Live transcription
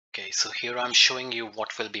Okay, so here I'm showing you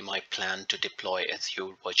what will be my plan to deploy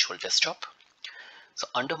Azure Virtual Desktop. So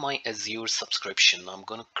under my Azure subscription, I'm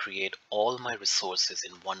going to create all my resources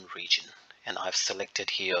in one region, and I've selected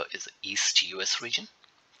here is East US region.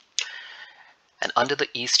 And under the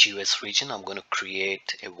East US region, I'm going to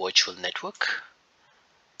create a virtual network,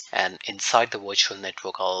 and inside the virtual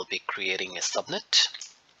network I'll be creating a subnet,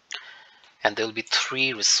 and there will be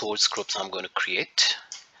three resource groups I'm going to create.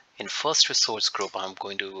 In first resource group, I'm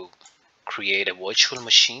going to create a virtual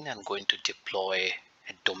machine and going to deploy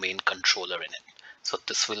a domain controller in it. So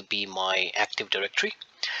this will be my Active Directory,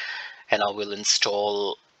 and I will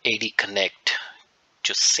install AD Connect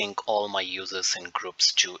to sync all my users and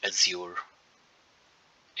groups to Azure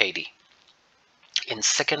AD. In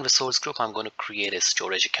second resource group, I'm going to create a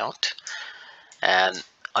storage account, and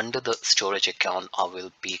under the storage account I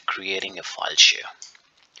will be creating a file share.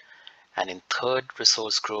 And in third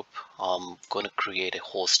resource group, I'm going to create a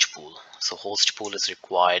host pool. So host pool is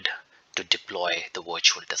required to deploy the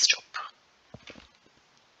virtual desktop.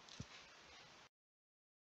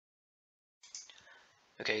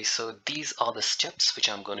 Okay, so these are the steps which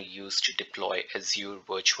I'm going to use to deploy Azure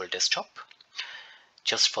Virtual Desktop.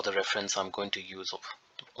 Just for the reference, I'm going to use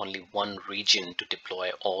only one region to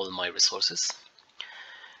deploy all my resources.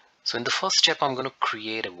 So in the first step, I'm going to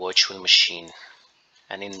create a virtual machine.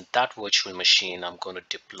 And in that virtual machine, I'm going to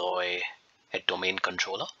deploy a domain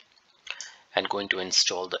controller and going to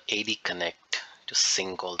install the AD Connect to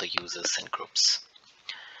sync all the users and groups.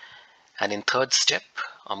 And in third step,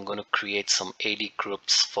 I'm going to create some AD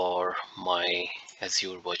groups for my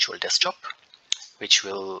Azure Virtual Desktop, which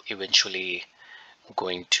will eventually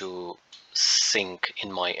going to sync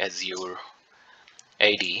in my Azure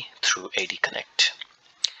AD through AD Connect.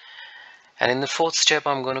 And in the fourth step,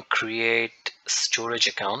 I'm going to create storage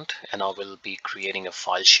account, and I will be creating a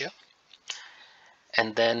file share.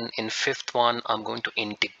 And then in fifth one, I'm going to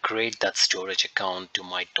integrate that storage account to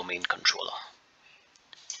my domain controller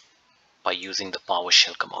by using the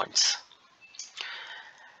PowerShell commands.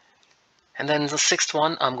 And then the sixth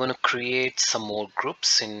one, I'm going to create some more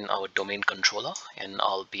groups in our domain controller, and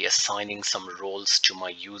I'll be assigning some roles to my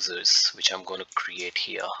users, which I'm going to create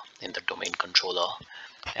here in the domain controller,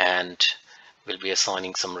 and we'll be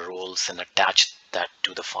assigning some roles and attach that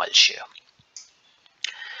to the file share.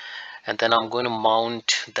 And then I'm going to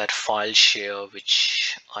mount that file share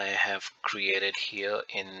which I have created here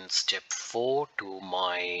in step 4 to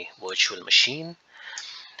my virtual machine,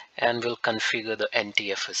 and we'll configure the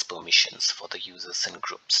NTFS permissions for the users and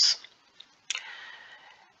groups.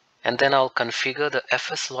 And then I'll configure the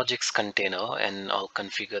fslogix container, and I'll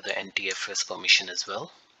configure the NTFS permission as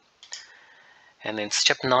well. And in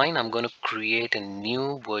step 9, I'm going to create a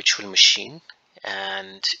new virtual machine,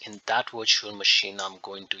 and in that virtual machine I'm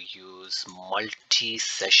going to use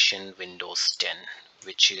multi-session Windows 10,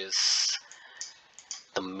 which is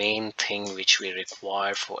the main thing which we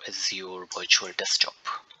require for Azure Virtual Desktop.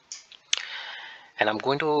 And I'm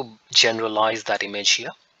going to generalize that image here.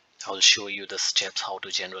 I'll show you the steps how to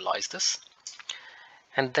generalize this.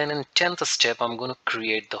 And then in 10th step, I'm going to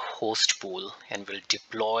create the host pool, and we'll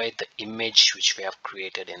deploy the image which we have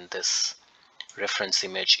created in this reference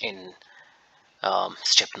image in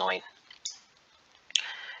step 9.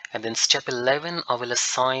 And then step 11, I will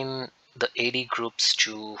assign the AD groups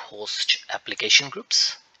to host application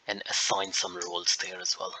groups and assign some roles there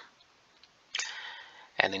as well.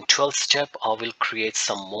 And in 12th step, I will create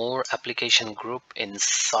some more application group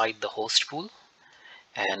inside the host pool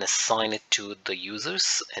and assign it to the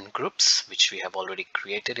users and groups which we have already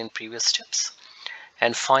created in previous steps.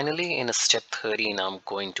 And finally, in step 13, I'm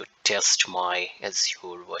going to test my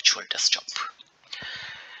Azure Virtual Desktop.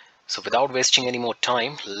 So without wasting any more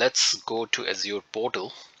time, let's go to Azure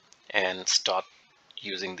portal and start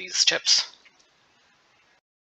using these steps.